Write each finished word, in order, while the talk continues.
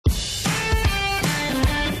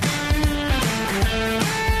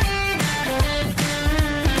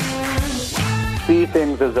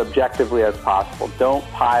things as objectively as possible. Don't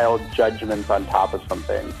pile judgments on top of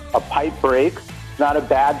something. A pipe breaks, it's not a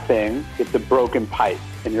bad thing. It's a broken pipe,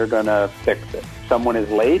 and you're going to fix it. Someone is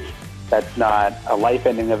late. That's not a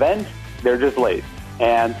life-ending event. They're just late.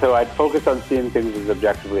 And so I'd focus on seeing things as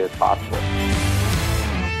objectively as possible.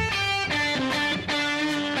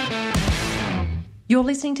 You're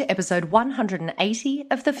listening to episode 180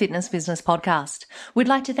 of the Fitness Business Podcast. We'd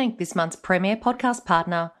like to thank this month's premier podcast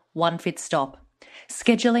partner, One Fit Stop.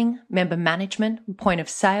 Scheduling, member management, point of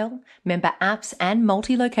sale, member apps, and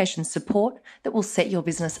multi-location support that will set your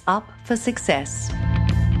business up for success.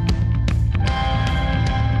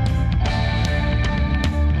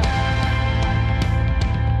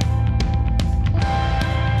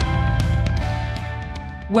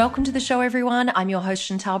 Welcome to the show, everyone. I'm your host,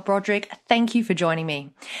 Chantal Broderick. Thank you for joining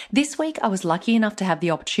me. This week, I was lucky enough to have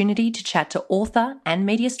the opportunity to chat to author and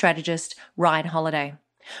media strategist Ryan Holiday.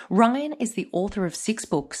 Ryan is the author of 6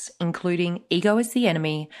 books, including Ego is the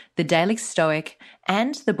Enemy, The Daily Stoic,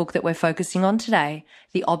 and the book that we're focusing on today,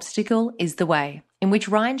 The Obstacle is the Way, in which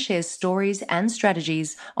Ryan shares stories and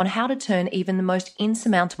strategies on how to turn even the most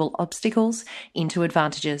insurmountable obstacles into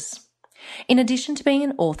advantages. In addition to being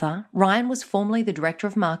an author, Ryan was formerly the Director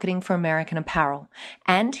of Marketing for American Apparel,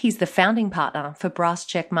 and he's the founding partner for Brass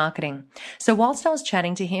Check Marketing. So whilst I was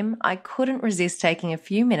chatting to him, I couldn't resist taking a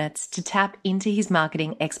few minutes to tap into his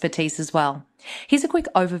marketing expertise as well. Here's a quick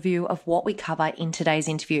overview of what we cover in today's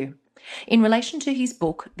interview. In relation to his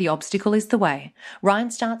book, The Obstacle is the Way,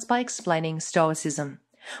 Ryan starts by explaining Stoicism.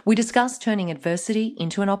 We discuss turning adversity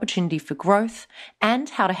into an opportunity for growth and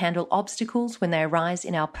how to handle obstacles when they arise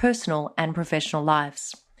in our personal and professional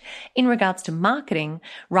lives. In regards to marketing,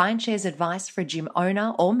 Ryan shares advice for a gym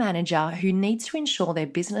owner or manager who needs to ensure their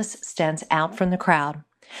business stands out from the crowd.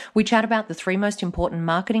 We chat about the 3 most important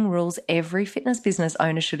marketing rules every fitness business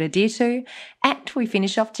owner should adhere to, and we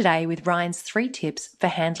finish off today with Ryan's 3 tips for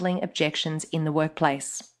handling objections in the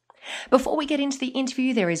workplace. Before we get into the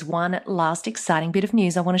interview, there is one last exciting bit of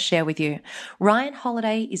news I want to share with you. Ryan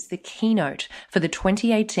Holiday is the keynote for the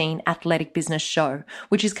 2018 Athletic Business Show,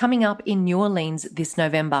 which is coming up in New Orleans this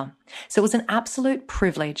November. So it was an absolute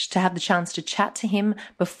privilege to have the chance to chat to him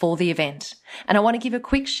before the event. And I want to give a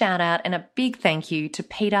quick shout out and a big thank you to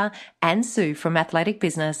Peter and Sue from Athletic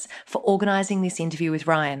Business for organising this interview with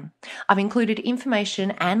Ryan. I've included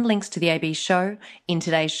information and links to the AB show in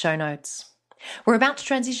today's show notes. We're about to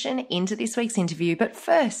transition into this week's interview, but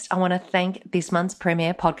first I want to thank this month's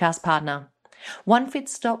premier podcast partner. One Fit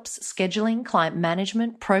Stop's scheduling, client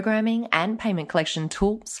management, programming, and payment collection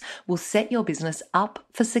tools will set your business up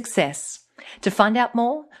for success. To find out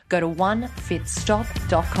more, go to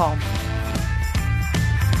onefitstop.com.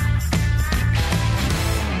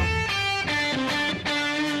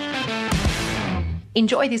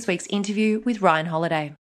 Enjoy this week's interview with Ryan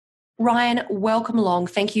Holiday. Ryan, welcome along.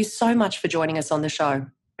 Thank you so much for joining us on the show.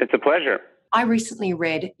 It's a pleasure. I recently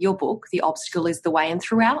read your book, The Obstacle is the Way, and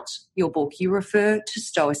throughout your book, you refer to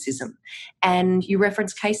Stoicism and you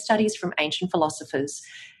reference case studies from ancient philosophers.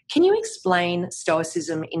 Can you explain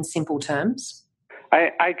Stoicism in simple terms?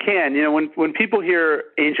 I can. When people hear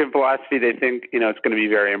ancient philosophy, they think, it's going to be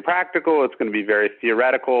very impractical. It's going to be very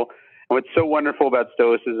theoretical. And what's so wonderful about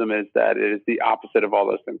Stoicism is that it is the opposite of all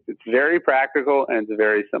those things. It's very practical and it's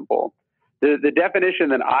very simple. The definition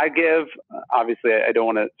that I give, obviously I don't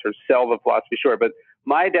want to sort of sell the philosophy short, but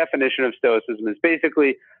my definition of Stoicism is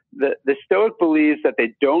basically the Stoic believes that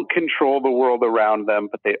they don't control the world around them,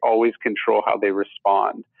 but they always control how they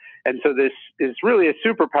respond. And so this is really a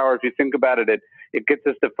superpower. If you think about it, it gets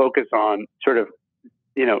us to focus on sort of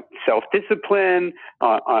self-discipline,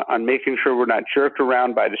 on making sure we're not jerked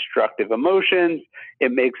around by destructive emotions.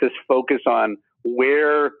 It makes us focus on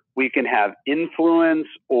where we can have influence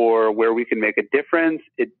or where we can make a difference.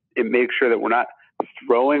 It makes sure that we're not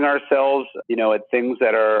throwing ourselves, at things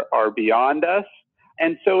that are beyond us.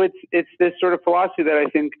 And so it's this sort of philosophy that I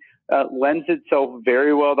think lends itself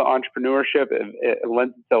very well to entrepreneurship. It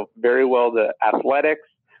lends itself very well to athletics,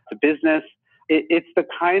 to business. It's the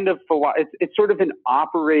kind of it's sort of an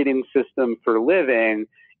operating system for living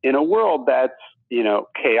in a world that's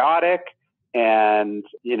chaotic and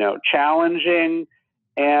challenging,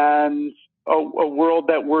 and a world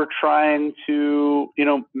that we're trying to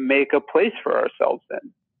make a place for ourselves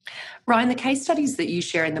in. Ryan, the case studies that you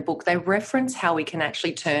share in the book, they reference how we can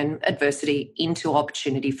actually turn adversity into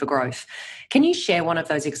opportunity for growth. Can you share one of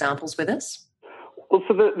those examples with us? Well,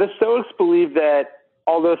 so the Stoics believe that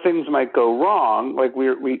although things might go wrong, like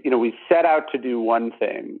we set out to do one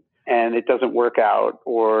thing and it doesn't work out,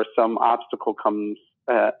 or some obstacle comes,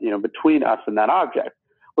 between us and that object.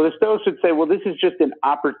 Well, the Stoics would say, well, this is just an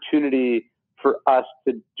opportunity for us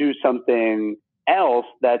to do something else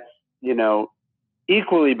that's,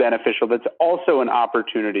 equally beneficial, that's also an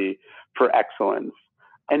opportunity for excellence.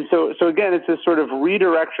 And so again, it's this sort of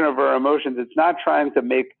redirection of our emotions. It's not trying to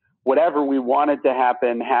make whatever we wanted to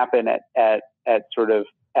happen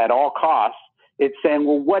at all costs. It's saying,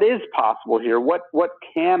 well, what is possible here? What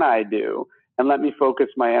can I do? And let me focus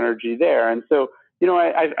my energy there. And so,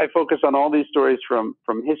 I focus on all these stories from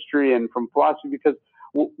history and from philosophy, because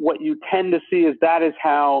what you tend to see is that is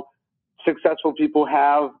how successful people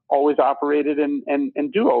have always operated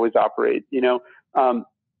and do always operate.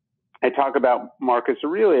 I talk about Marcus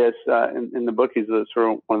Aurelius in the book. He's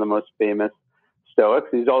sort of one of the most famous Stoics.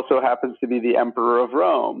 He also happens to be the emperor of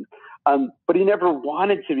Rome. But he never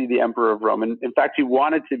wanted to be the emperor of Rome. And in fact, he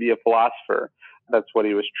wanted to be a philosopher. That's what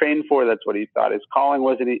he was trained for. That's what he thought his calling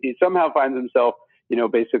was. And he somehow finds himself,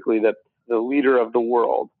 basically the leader of the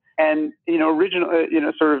world. And, originally,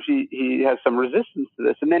 sort of he has some resistance to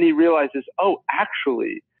this. And then he realizes, oh,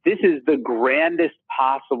 actually, this is the grandest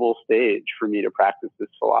possible stage for me to practice this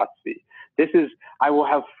philosophy. I will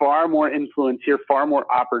have far more influence here, far more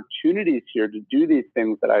opportunities here to do these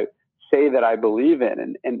things that I say that I believe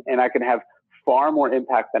in. And I can have far more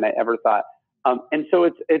impact than I ever thought. And so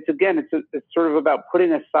it's sort of about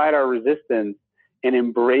putting aside our resistance and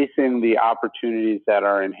embracing the opportunities that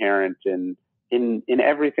are inherent in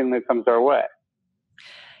everything that comes our way.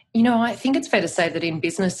 I think it's fair to say that in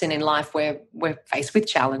business and in life, we're faced with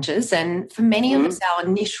challenges. And for many of us, our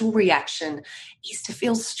initial reaction is to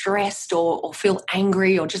feel stressed or feel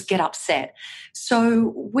angry or just get upset.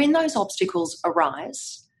 So when those obstacles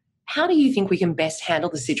arise, how do you think we can best handle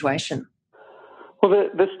the situation? Well,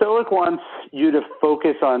 the Stoic wants you to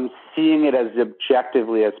focus on seeing it as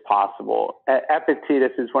objectively as possible.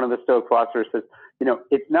 Epictetus is one of the Stoic philosophers, says,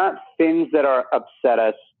 it's not things that are upset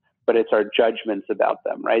us, but it's our judgments about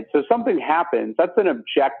them, right? So something happens, that's an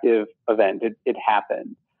objective event. It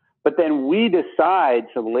happened. But then we decide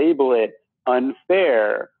to label it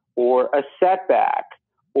unfair or a setback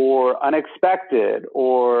or unexpected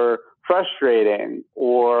or frustrating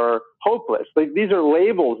or hopeless. Like, these are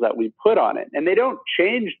labels that we put on it, and they don't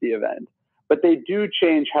change the event, but they do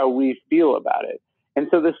change how we feel about it. And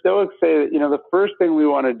so the Stoics say that, the first thing we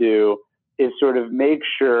want to do is sort of make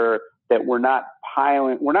sure that we're not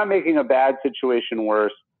making a bad situation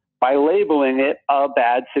worse by labeling it a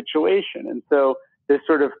bad situation. And so this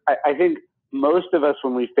sort of, I think most of us,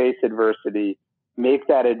 when we face adversity, make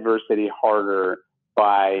that adversity harder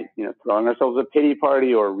by, throwing ourselves a pity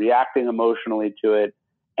party or reacting emotionally to it.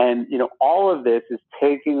 And, all of this is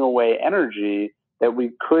taking away energy that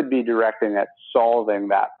we could be directing at solving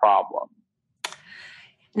that problem.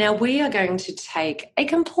 Now, we are going to take a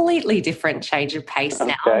completely different change of pace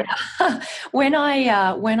now. When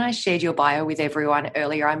I shared your bio with everyone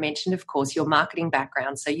earlier, I mentioned, of course, your marketing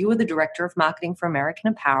background. So you were the director of marketing for American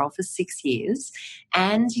Apparel for 6 years,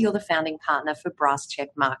 and you're the founding partner for Brass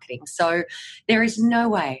Check Marketing. So there is no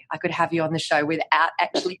way I could have you on the show without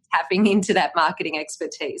actually tapping into that marketing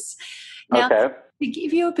expertise. Now, to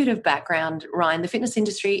give you a bit of background, Ryan, the fitness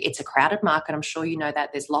industry, it's a crowded market. I'm sure you know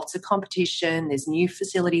that. There's lots of competition. There's new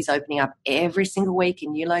facilities opening up every single week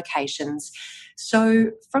in new locations.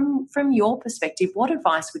 So from your perspective, what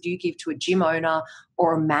advice would you give to a gym owner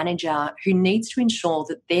or a manager who needs to ensure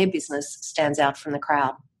that their business stands out from the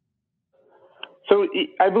crowd? So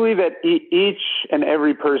I believe that each and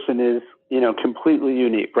every person is, completely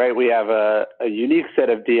unique, right? We have a unique set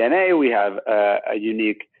of DNA. We have a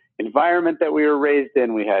unique environment that we were raised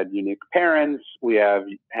in. We had unique parents. We have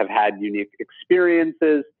had unique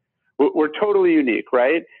experiences. We're totally unique,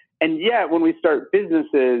 right? And yet when we start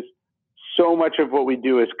businesses, so much of what we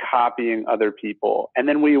do is copying other people. And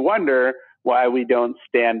then we wonder why we don't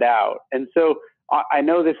stand out. And so I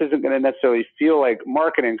know this isn't going to necessarily feel like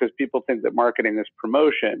marketing, because people think that marketing is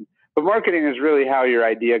promotion, but marketing is really how your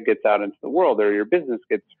idea gets out into the world or your business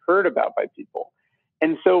gets heard about by people.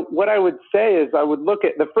 And so what I would say is I would look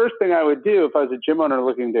at the first thing I would do if I was a gym owner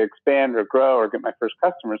looking to expand or grow or get my first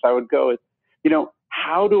customers, I would go is,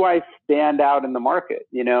 how do I stand out in the market?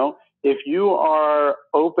 If you are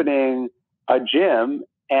opening a gym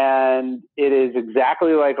and it is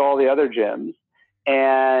exactly like all the other gyms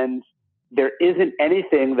and there isn't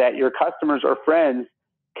anything that your customers or friends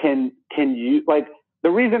can use, like, the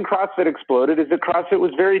reason CrossFit exploded is that CrossFit was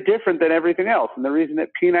very different than everything else. And the reason that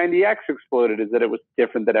P90X exploded is that it was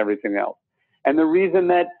different than everything else. And the reason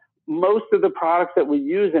that most of the products that we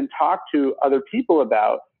use and talk to other people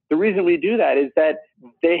about, the reason we do that is that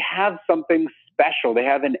they have something special. They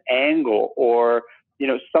have an angle or,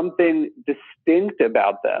 something distinct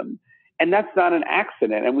about them. And that's not an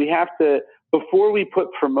accident. And we have to before we put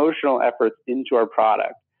promotional efforts into our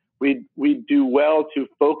product, we do well to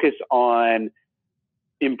focus on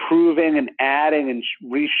improving and adding and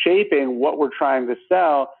reshaping what we're trying to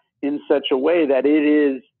sell in such a way that it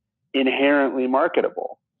is inherently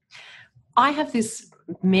marketable. I have this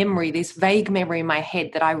vague memory in my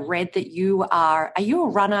head that I read that are you a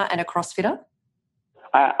runner and a CrossFitter?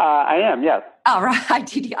 I am, yes. Oh, right.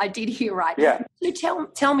 I did hear right. Yeah. So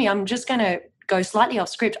tell me, I'm just going to go slightly off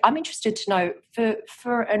script. I'm interested to know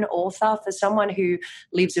for an author, for someone who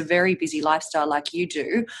lives a very busy lifestyle like you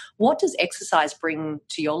do, what does exercise bring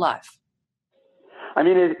to your life? I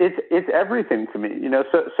mean, it's everything to me.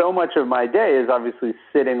 So much of my day is obviously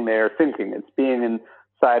sitting there thinking. It's being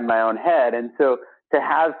inside my own head. And so to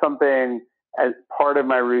have something as part of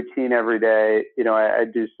my routine every day, I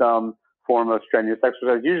do some form of strenuous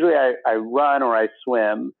exercise. Usually I run or I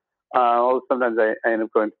swim. Sometimes I end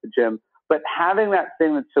up going to the gym. But having that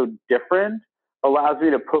thing that's so different allows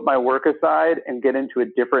me to put my work aside and get into a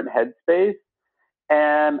different headspace.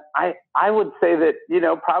 And I would say that,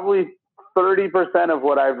 probably 30% of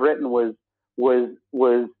what I've written was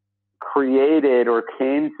created or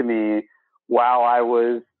came to me while I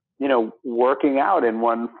was, working out in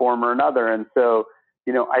one form or another. And so,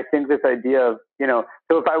 I think this idea of, so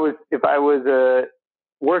if I was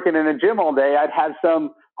working in a gym all day, I'd have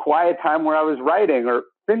some quiet time where I was writing or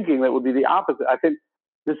thinking that would be the opposite. I think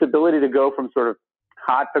this ability to go from sort of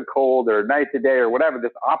hot to cold or night to day or whatever,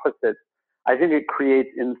 this opposite, I think it creates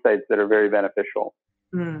insights that are very beneficial.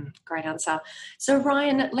 Great answer. So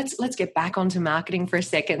Ryan, let's get back onto marketing for a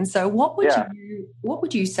second. So what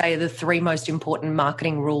would you say are the three most important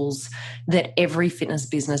marketing rules that every fitness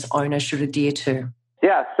business owner should adhere to?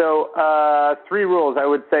 Yeah. So three rules. I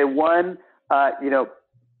would say one,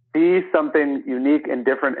 be something unique and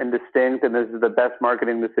different and distinct, and this is the best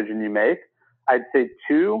marketing decision you make. I'd say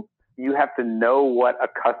two, you have to know what a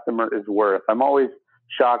customer is worth. I'm always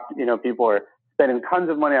shocked, people are spending tons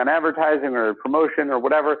of money on advertising or promotion or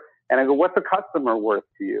whatever, and I go, what's a customer worth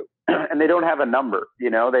to you? And they don't have a number, they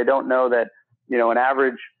don't know that, an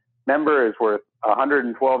average member is worth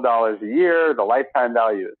 $112 a year, the lifetime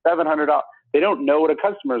value is $700. They don't know what a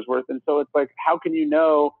customer is worth, and so it's like, how can you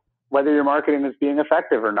know whether your marketing is being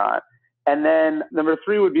effective or not? And then number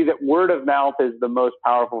three would be that word of mouth is the most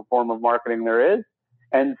powerful form of marketing there is.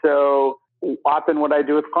 And so often what I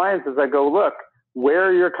do with clients is I go, look, where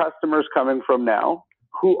are your customers coming from now?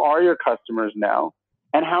 Who are your customers now?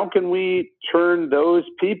 And how can we turn those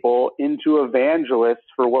people into evangelists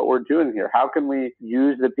for what we're doing here? How can we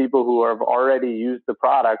use the people who have already used the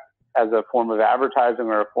product as a form of advertising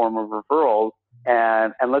or a form of referrals?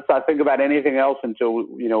 And let's not think about anything else until,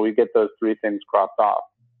 we get those three things crossed off.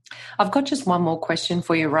 I've got just one more question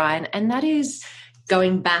for you, Ryan, and that is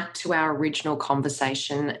going back to our original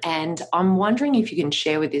conversation. And I'm wondering if you can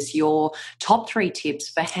share with us your top three tips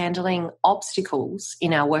for handling obstacles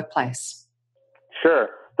in our workplace. Sure.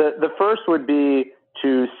 The first would be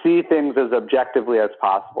to see things as objectively as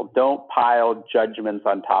possible. Don't pile judgments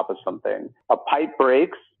on top of something. A pipe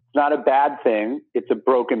breaks. It's not a bad thing. It's a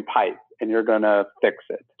broken pipe, and you're going to fix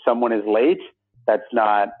it. Someone is late. That's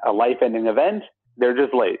not a life-ending event. They're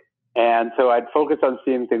just late. And so I'd focus on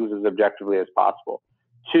seeing things as objectively as possible.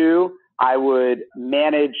 Two, I would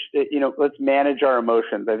manage, let's manage our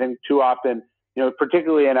emotions. I think too often,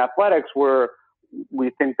 particularly in athletics, where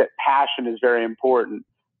we think that passion is very important.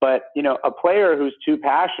 But, a player who's too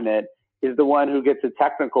passionate is the one who gets a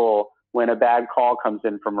technical when a bad call comes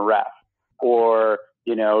in from a ref, or,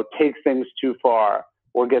 takes things too far,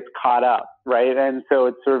 or gets caught up, right? And so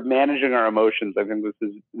it's sort of managing our emotions. I think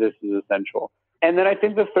this is essential. And then I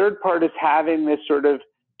think the third part is having this sort of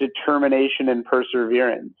determination and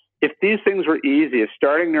perseverance. If these things were easy, if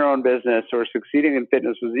starting your own business or succeeding in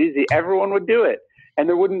fitness was easy, everyone would do it. And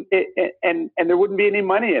there wouldn't be any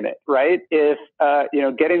money in it, right? If,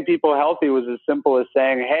 getting people healthy was as simple as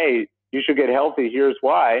saying, hey, you should get healthy, here's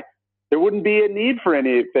why, there wouldn't be a need for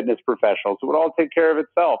any fitness professionals. It would all take care of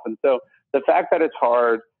itself. And so the fact that it's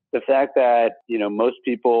hard, the fact that, most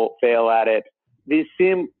people fail at it, these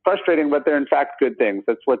seem frustrating, but they're in fact good things.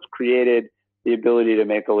 That's what's created the ability to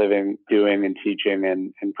make a living doing and teaching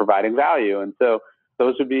and providing value. And so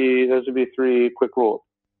those would be three quick rules.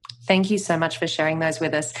 Thank you so much for sharing those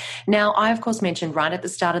with us. Now, I, of course, mentioned right at the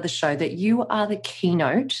start of the show that you are the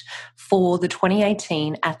keynote for the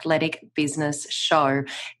 2018 Athletic Business Show.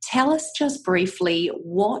 Tell us just briefly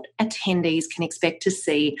what attendees can expect to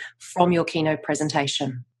see from your keynote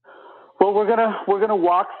presentation. Well, we're gonna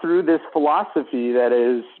walk through this philosophy that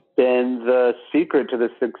has been the secret to the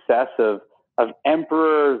success of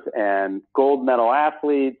emperors and gold medal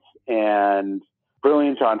athletes and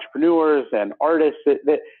brilliant entrepreneurs and artists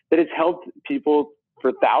that it's helped people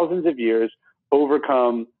for thousands of years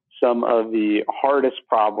overcome some of the hardest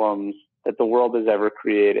problems that the world has ever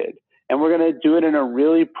created. And we're going to do it in a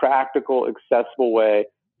really practical, accessible way.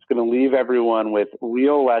 It's going to leave everyone with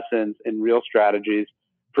real lessons and real strategies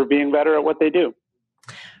for being better at what they do.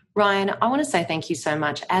 Ryan, I want to say thank you so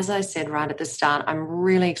much. As I said right at the start, I'm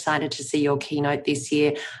really excited to see your keynote this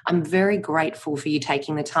year. I'm very grateful for you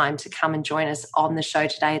taking the time to come and join us on the show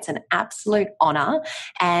today. It's an absolute honor.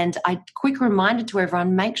 And a quick reminder to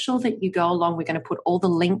everyone, make sure that you go along. We're going to put all the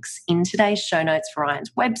links in today's show notes for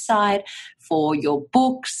Ryan's website, for your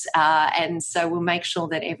books. And so we'll make sure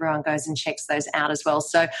that everyone goes and checks those out as well.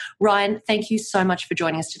 So Ryan, thank you so much for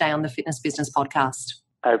joining us today on the Fitness Business Podcast.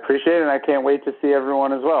 I appreciate it, and I can't wait to see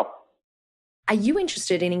everyone as well. Are you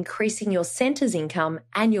interested in increasing your center's income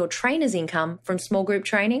and your trainer's income from small group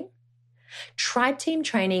training? Tribe Team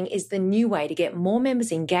Training is the new way to get more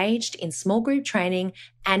members engaged in small group training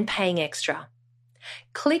and paying extra.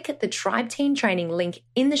 Click the Tribe Team Training link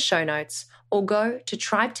in the show notes or go to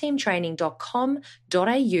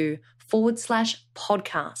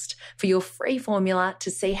tribeteamtraining.com.au/podcast for your free formula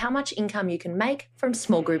to see how much income you can make from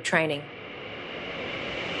small group training.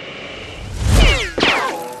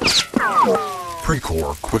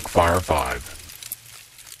 Precore Quickfire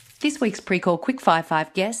 5. This week's Precore Quickfire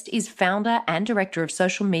 5 guest is founder and director of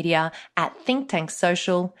social media at Think Tank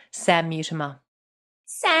Social, Sam Mutimer.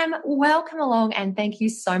 Sam, welcome along and thank you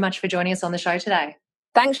so much for joining us on the show today.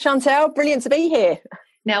 Thanks, Chantel. Brilliant to be here.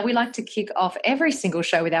 Now, we like to kick off every single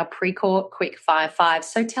show with our Precore Quickfire 5.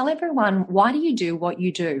 So tell everyone, why do you do what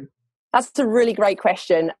you do? That's a really great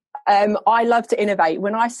question. I love to innovate.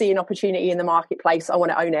 When I see an opportunity in the marketplace, I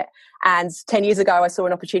want to own it. And 10 years ago, I saw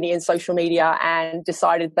an opportunity in social media and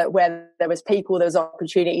decided that where there was people, there was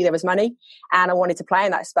opportunity, there was money. And I wanted to play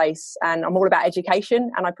in that space. And I'm all about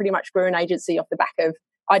education. And I pretty much grew an agency off the back of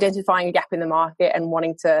identifying a gap in the market and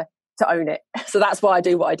wanting to own it. So that's why I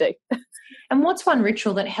do what I do. And what's one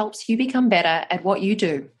ritual that helps you become better at what you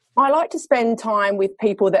do? I like to spend time with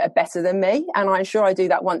people that are better than me, and I'm sure I do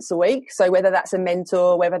that once a week. So whether that's a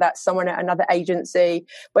mentor, whether that's someone at another agency,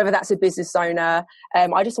 whether that's a business owner,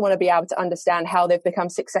 I just want to be able to understand how they've become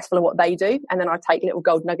successful at what they do. And then I take little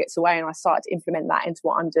gold nuggets away and I start to implement that into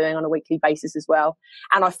what I'm doing on a weekly basis as well.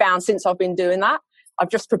 And I found since I've been doing that, I've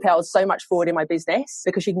just propelled so much forward in my business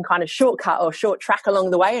because you can kind of shortcut or short track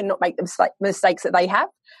along the way and not make the mistakes that they have.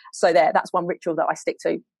 So that's one ritual that I stick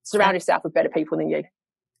to. Surround yourself with better people than you.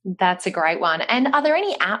 That's a great one. And are there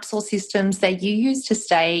any apps or systems that you use to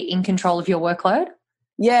stay in control of your workload?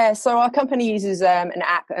 Yeah, so our company uses an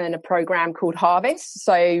app and a program called Harvest.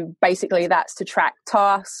 So basically that's to track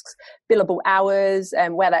tasks, billable hours,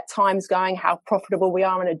 where that time's going, how profitable we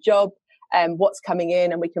are in a job, what's coming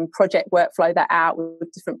in, and we can project workflow that out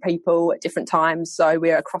with different people at different times. So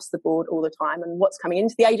we're across the board all the time and what's coming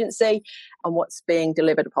into the agency and what's being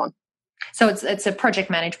delivered upon. So it's a project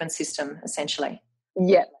management system, essentially.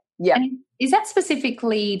 Yeah. And is that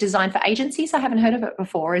specifically designed for agencies? I haven't heard of it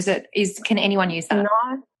before. Can anyone use that? No.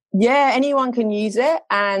 Yeah, anyone can use it,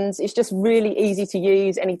 and it's just really easy to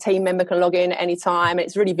use. Any team member can log in at any time.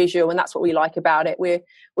 It's really visual, and that's what we like about it.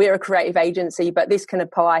 We're a creative agency, but this can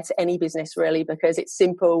apply to any business really because it's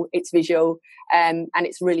simple, it's visual, and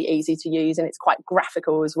it's really easy to use, and it's quite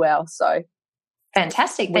graphical as well. So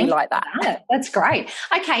fantastic. We like that. That's great.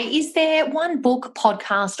 Okay, is there one book,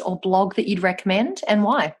 podcast, or blog that you'd recommend, and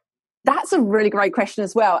why? That's a really great question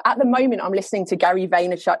as well. At the moment, I'm listening to Gary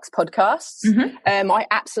Vaynerchuk's podcasts. Mm-hmm. I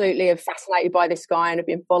absolutely am fascinated by this guy and have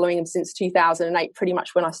been following him since 2008, pretty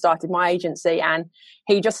much when I started my agency. And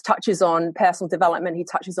he just touches on personal development. He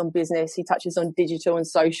touches on business. He touches on digital and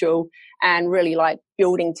social and really like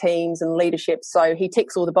building teams and leadership. So he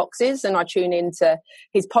ticks all the boxes and I tune into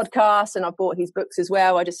his podcast and I've bought his books as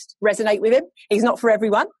well. I just resonate with him. He's not for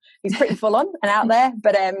everyone. He's pretty full on and out there.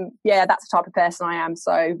 But that's the type of person I am.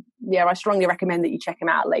 So yeah, I strongly recommend that you check him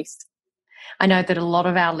out at least. I know that a lot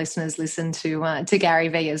of our listeners listen to Gary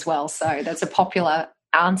V as well. So that's a popular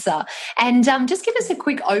answer. And just give us a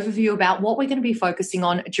quick overview about what we're going to be focusing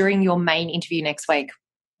on during your main interview next week.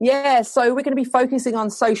 Yeah, so we're going to be focusing on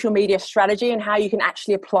social media strategy and how you can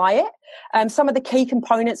actually apply it. Some of the key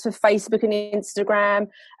components for Facebook and Instagram,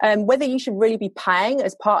 whether you should really be paying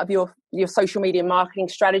as part of your social media marketing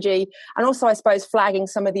strategy, and also, I suppose, flagging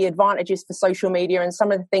some of the advantages for social media and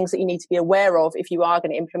some of the things that you need to be aware of if you are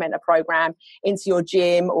going to implement a program into your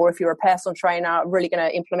gym, or if you're a personal trainer, really going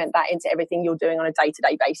to implement that into everything you're doing on a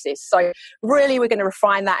day-to-day basis. So really, we're going to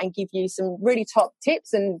refine that and give you some really top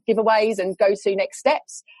tips and giveaways and go-to next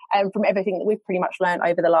steps from everything that we've pretty much learned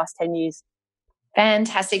over the last 10 years.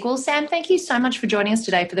 Fantastic. Well, Sam, thank you so much for joining us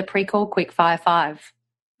today for the Pre-Call Quickfire 5.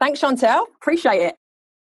 Thanks, Chantel. Appreciate it.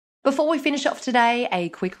 Before we finish off today, a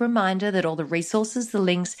quick reminder that all the resources, the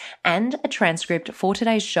links, and a transcript for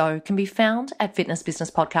today's show can be found at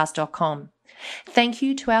fitnessbusinesspodcast.com. Thank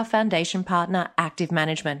you to our foundation partner, Active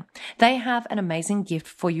Management. They have an amazing gift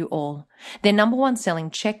for you all. Their #1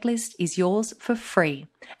 selling checklist is yours for free,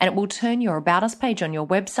 and it will turn your About Us page on your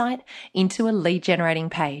website into a lead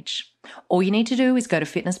generating page. All you need to do is go to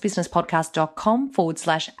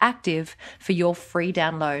fitnessbusinesspodcast.com/active for your free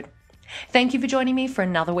download. Thank you for joining me for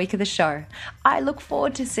another week of the show. I look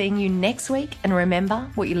forward to seeing you next week, and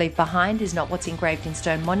remember, what you leave behind is not what's engraved in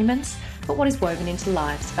stone monuments, but what is woven into the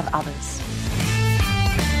lives of others.